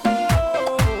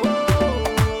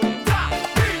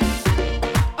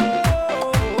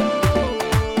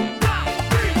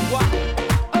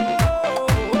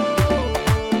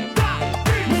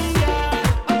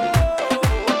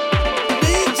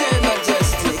 DJ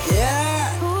Majestic,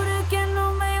 yeah. Juré que no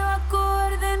me iba a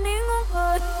coger de ningún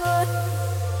hot.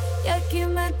 Y aquí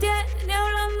me tiene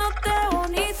hablándote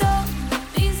bonito.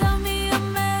 Mis amigas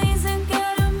me dicen que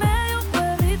eres medio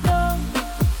perrito.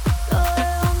 Lo de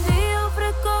bandido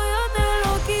fresco yo te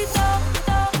lo quito.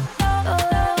 Lo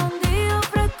de bandido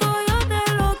fresco yo te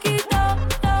lo quito.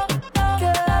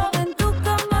 Quedarte en tu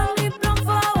cama es mi plan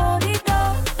favorito.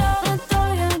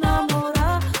 Estoy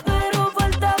enamorada, pero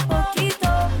falta poquito.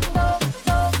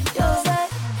 Yo sé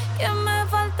que me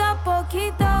falta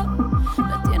poquito.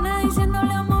 Me tiene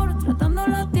diciéndole amor,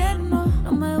 tratándolo tierno.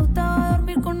 No me gustaba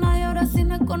dormir con nadie, ahora si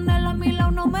no es con él a mi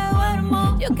lado no me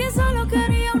duermo. Yo que solo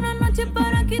quería una noche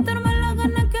para quitarme las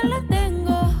ganas que le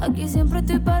tengo. Aquí siempre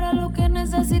estoy para lo que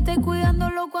necesite,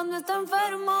 cuidándolo cuando está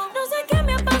enfermo. No sé qué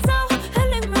me ha pasado,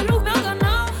 el ex-melú me ha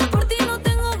ganado. Por ti no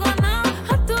tengo ganas,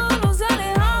 a todos los he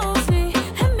alejado, sí.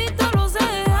 En mí todos los he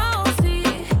dejado,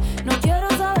 sí. No quiero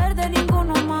saber de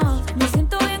ninguno más. Me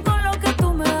siento bien con lo que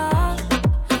tú me das.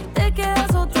 Te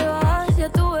quedas o te vas, ya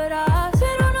tú verás.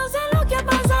 Pero no sé lo que ha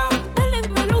pasado, el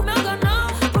ex-melú me ha ganado.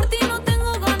 Por ti no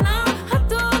tengo ganas, a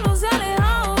todos los he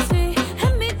alejado, sí.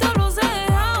 En mí todos los he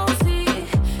dejado, sí.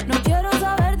 No quiero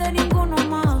saber de ninguno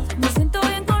más. Me siento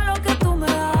bien con lo que tú me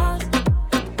das.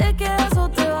 Te quedas o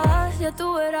te vas, ya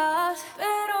tú verás.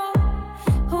 Pero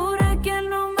juré que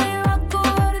no me iba a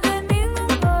coger de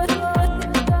ningún otro.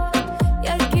 Y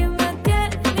aquí me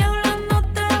tiene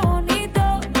hablándote bonito.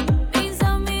 Mis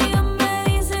amigas me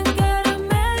dicen que eres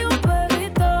medio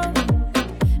perrito.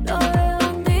 Lo de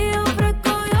bandido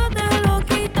fresco yo te lo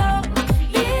quito.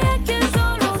 Y es que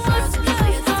solo soy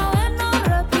esta vez no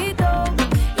repito.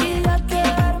 Y a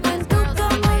quedarme en tu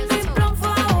cama es mi plan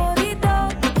favorito.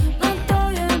 No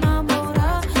estoy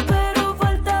enamorada, pero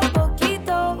falta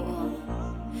poquito.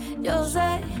 Yo sé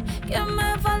que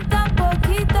me falta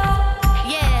poquito.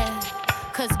 Yeah,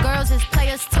 cause girls is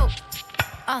players too.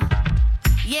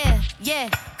 Yeah,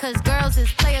 cause girls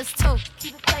is players too.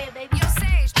 Keep it playing, baby. Yo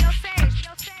Sage.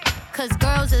 Cause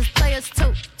girls is players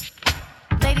too.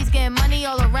 Ladies getting money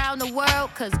all around the world,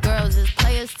 cause girls is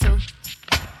players too.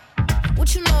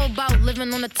 What you know about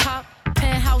living on the top?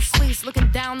 Penthouse suites, looking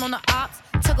down on the ops.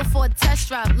 Took her for a test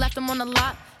drive, left them on the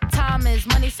lot. Time is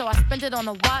money, so I spent it on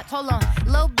a watch. Hold on,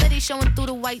 little bitty showing through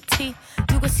the white tee.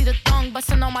 You can see the thong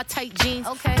busting on my tight jeans.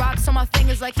 Okay, rocks on my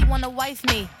fingers like he wanna wife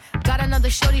me. Got another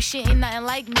shorty, she ain't nothing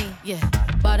like me. Yeah,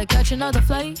 about to catch another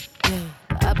flight. Yeah,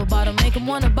 the apple bottom make him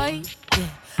wanna bite. Yeah,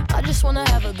 I just wanna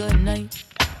have a good night.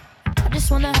 I just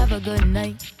wanna have a good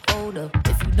night. Hold up,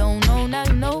 if you don't know, now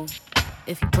you know.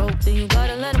 If you broke, then you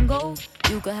gotta let him go.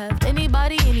 You could have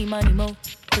anybody, any money, mo.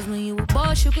 Cause when you a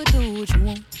boss, you could do what you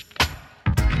want.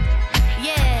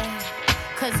 Yeah,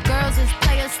 cause girls is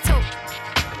players too.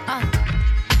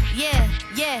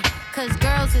 Yeah, cause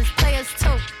girls is players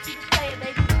too. Play it,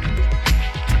 baby.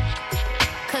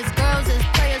 Cause girls is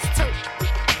players too.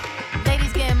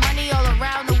 Ladies getting money all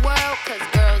around the world, cause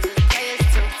girls is players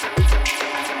too.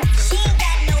 She ain't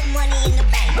got no money in the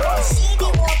bank. She be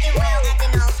walking around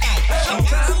acting all stank. And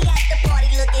now she at the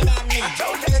party looking at me.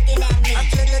 Looking at me.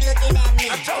 Looking at me.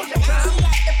 Now she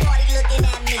at the party looking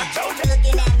at me. Looking at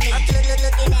me.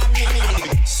 Looking at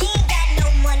me. She ain't got no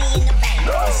money in the bank.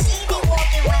 She be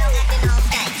walking around acting all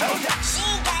stank. She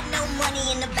ain't got no money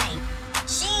in the bank.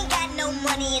 She ain't got no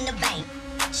money in the bank.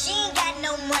 She ain't got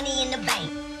no money in the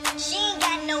bank. She ain't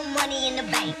got no money in the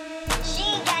bank. She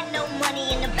ain't got no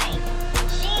money in the bank.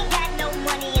 She ain't got no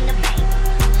money in the bank.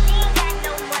 She ain't got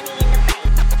no money in the bank.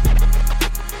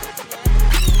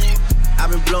 I've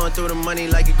been blowing through the money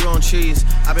like it growing trees.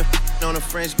 I've been on a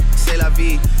French, c'est la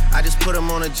vie. I just put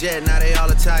them on a jet, now they all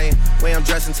Italian. Way I'm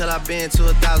dressed until I've been to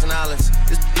 $1,000.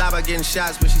 This lie about getting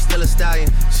shots, but she's still a stallion.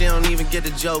 She don't even get the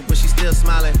joke, but she's still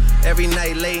smiling. Every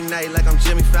night, late night, like I'm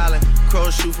Jimmy Fallon.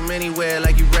 Crows shoot from anywhere,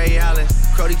 like you Ray Allen.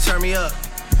 Crody, turn me up.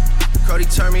 Crody,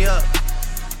 turn me up.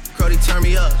 Crody, turn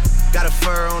me up. Got a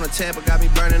fur on a Tampa, got me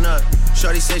burning up.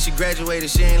 Shorty said she graduated,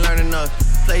 she ain't learned enough.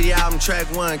 Play the album track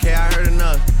 1, K, I heard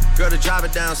enough. Girl, to drive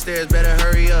it downstairs, better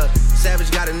hurry up. Savage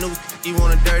got a new, you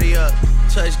wanna dirty up.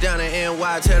 Touchdown in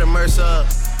NY, tear the Mercer up.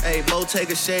 Hey,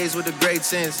 Bottega shades with the great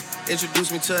sense.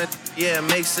 Introduce me to it, yeah, it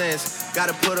makes sense.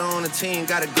 Gotta put her on the team,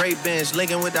 got a great bench.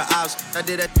 Linking with the ops, I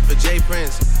did that for Jay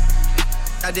Prince.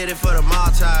 I did it for the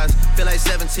Maltese. Feel like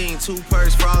 17, 2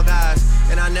 purse for all guys.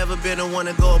 And I never been the one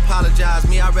to go apologize.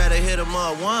 Me, I'd rather hit him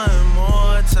up one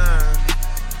more time.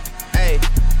 Hey.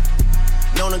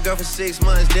 Known a girl for 6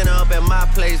 months, dinner up at my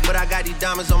place. But I got these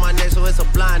diamonds on my neck, so it's a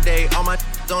blind date. All my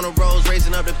on the roads,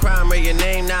 raising up the crime rate. Your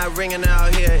name not ringing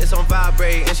out here, it's on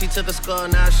vibrate. And she took a skull,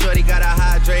 now shorty gotta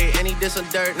hydrate. And he did some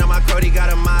dirt, now my Crody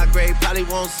gotta migrate. Probably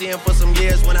won't see him for some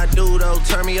years. When I do though,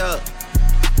 turn me up.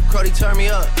 Crody, turn me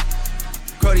up.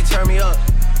 Crody, turn me up.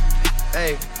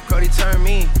 Hey, Crody, turn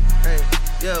me. Hey,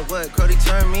 yeah, what? Crody,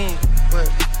 turn me. What?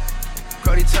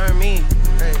 Crody, turn me.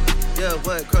 Hey, yeah,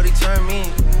 what? Crody, turn me.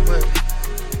 What?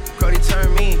 Crody,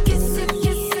 turn me. Kiss it,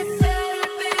 baby.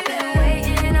 Been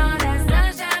waiting on that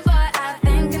sunshine, but I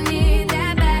think I need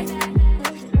that back.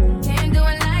 Can't do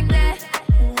it like that.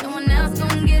 No one else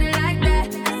gon' get it like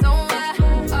that. So I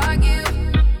argue,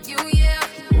 you yell,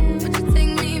 but you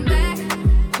take me back.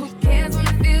 Who cares when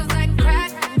it feels like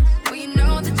crack? Well, you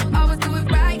know that you always do it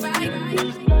right. Man,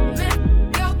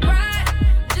 your pride,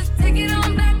 just take it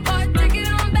on back, boy. Take it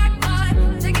on back, boy.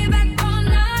 Take it back all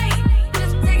night.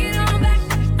 Just take it on back.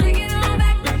 Take it on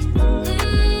back.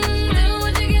 Do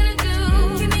what you gotta do.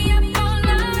 Keep me up all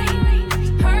night.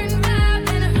 Hurting bad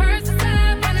and it hurts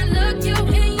inside when I look you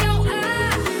in your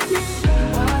eyes.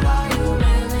 What are you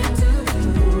willing to do?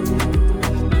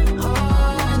 Oh,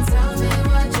 tell me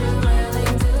what you're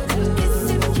willing to do. Kiss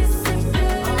it,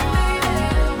 baby.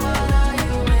 What are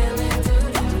you willing to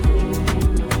do?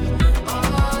 Oh,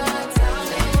 tell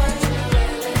me what you're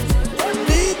willing to do.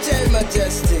 DJ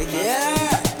Majestic, yeah.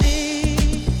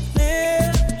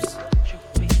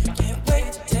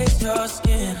 Your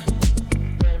skin,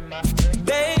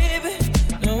 baby,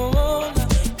 no one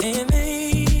in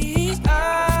these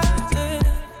eyes.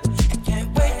 I can't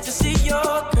wait to see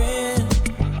your grin.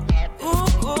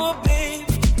 Ooh, baby,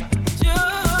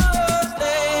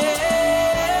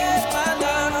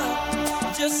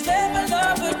 just let my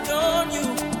love adorn you,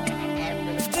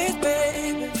 please,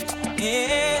 baby.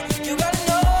 Yeah, you gotta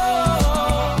know.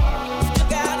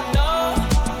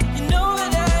 You know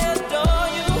that I adore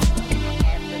you.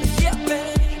 Yeah,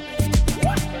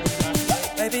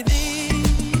 baby,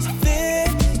 these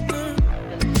things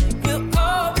will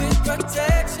always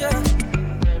protect you,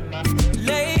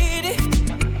 lady.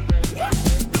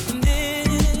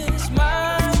 This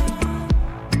mind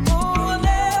will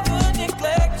never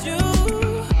neglect you,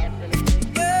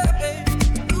 yeah,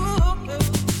 baby. Ooh,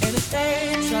 and if they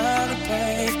try to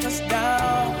break us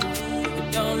down,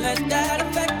 don't let that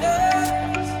affect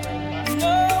us.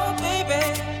 No, baby,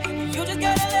 you just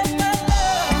gotta let my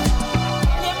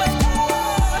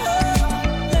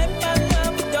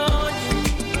adorn you.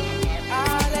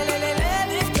 Let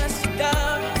it press you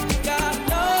down. You gotta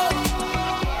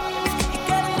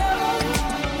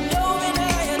know that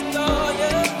I adore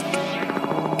you.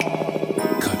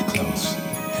 Cut close,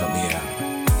 help me out.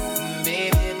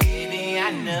 Baby, I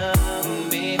know,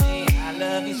 baby, I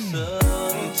love you so.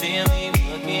 Tell me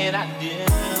what can I do,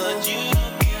 but you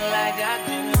don't feel like I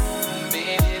do.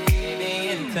 Baby,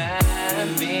 in time,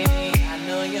 baby, I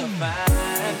know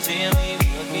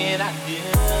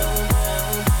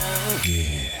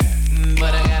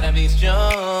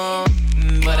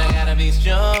be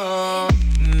strong,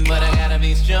 but I gotta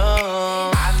be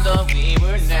strong. I thought we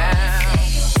were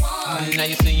now. Now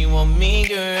you say you want me,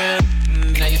 girl.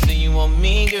 Now you say you want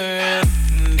me, girl.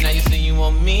 Now you say you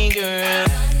want me, girl.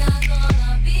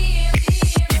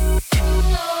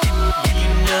 You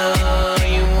know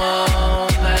you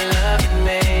want my love,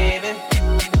 baby.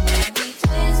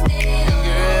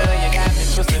 Girl, you got me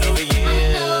twisted over you.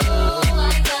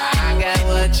 I got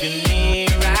what you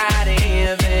need right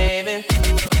here, baby.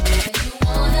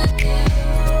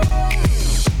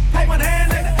 Put one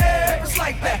hand in the air, if it's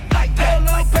like that, like that.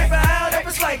 Pull up paper out, if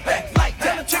it's like that, like that.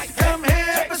 Tell a chick to come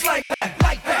here, if it's like that,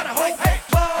 like that. I hope,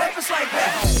 well, if it's like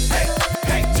that.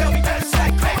 Hey, tell me that it's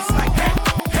like that, it's like that.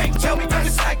 Hey, tell me that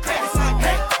it's like that, it's like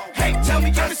that. Hey, tell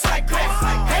me that it's like that, it's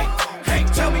like that. Hey,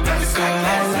 tell me that it's like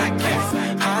that, it's like that.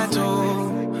 I do.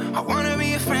 I wanna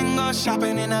be a friend, go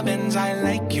shopping in a Benz. I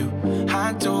like you.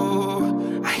 I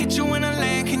do. I hit you in a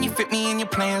land, can you fit me in your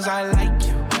plans? I like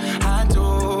you. I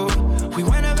do. We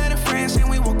went over to France and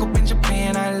we woke up in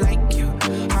Japan. I like you.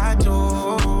 I do.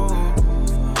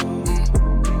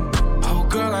 Oh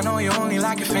girl, I know you only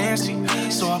like it fancy,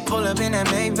 so I pull up in that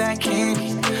Maybach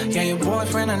candy. Yeah, your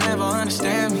boyfriend, I never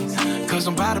understand me, cause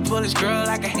I'm about to pull this girl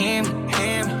like a hammy.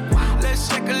 Let's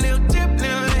take a little dip,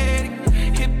 little lady.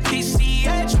 Hit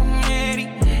PCH from Eddie.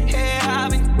 Yeah,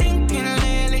 I've been thinking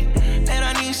lately that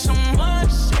I need someone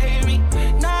to save me.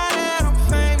 Now that I'm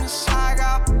famous, I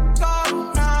got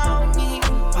gold around me,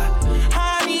 but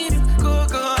I need a good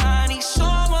girl, I need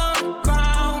someone to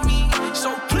ground me.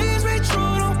 So please be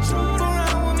true, don't true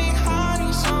around with me. I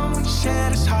need someone to share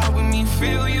this heart with me.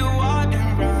 Feel you out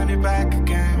and run it back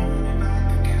again.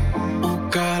 Oh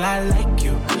girl, I like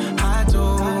you, I do.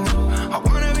 I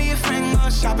wanna be a friend, go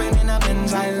shopping in a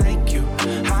Benz. I like you,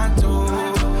 I do.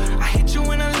 I hit you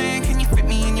in a land, can you fit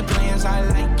me in your plans? I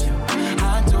like you,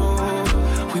 I do.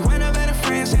 We went over to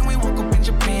France and we woke up in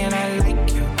Japan. I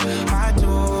like you, I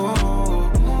do.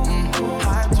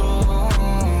 I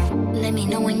do. Let me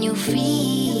know when you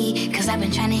free, cause I've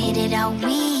been trying to hit it all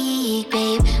week,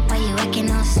 babe. Why you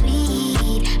acting all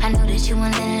sweet? I know that you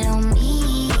want a little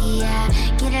me, yeah.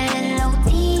 Get a little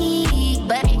OT,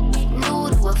 but ain't new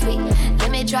to a freak.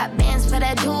 Let me drop bands for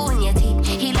that jewel in your teeth.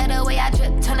 He let the way I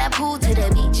drip, turn that pool to the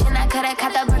beach. And I coulda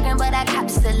caught the Birkin, but I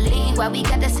cops the lean. Why we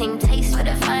got the same taste for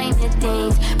the finer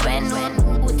things. Brand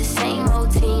new with the same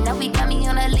routine. Now we got me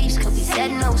on a leash, cause we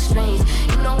said no strings.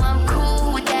 You know I'm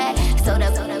cool with that. So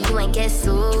you ain't get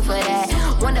sued for that.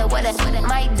 Wonder what I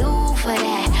might do for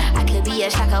that. I could be a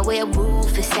shocker where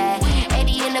roof is at.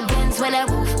 80 in the Benz when the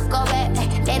roof go back.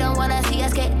 They don't wanna see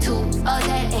us get too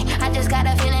upset. I just got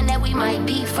a feeling that we might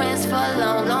be friends for a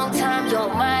long, long time. You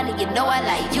don't mind, and you know I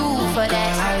like you for that.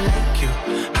 Girl, I like you,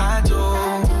 I do.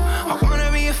 I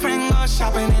wanna be a friend, go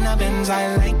shopping in a Benz.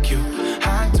 I like you,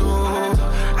 I do.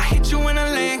 I hit you in a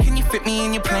land, can you fit me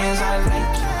in your plans? I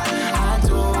like you,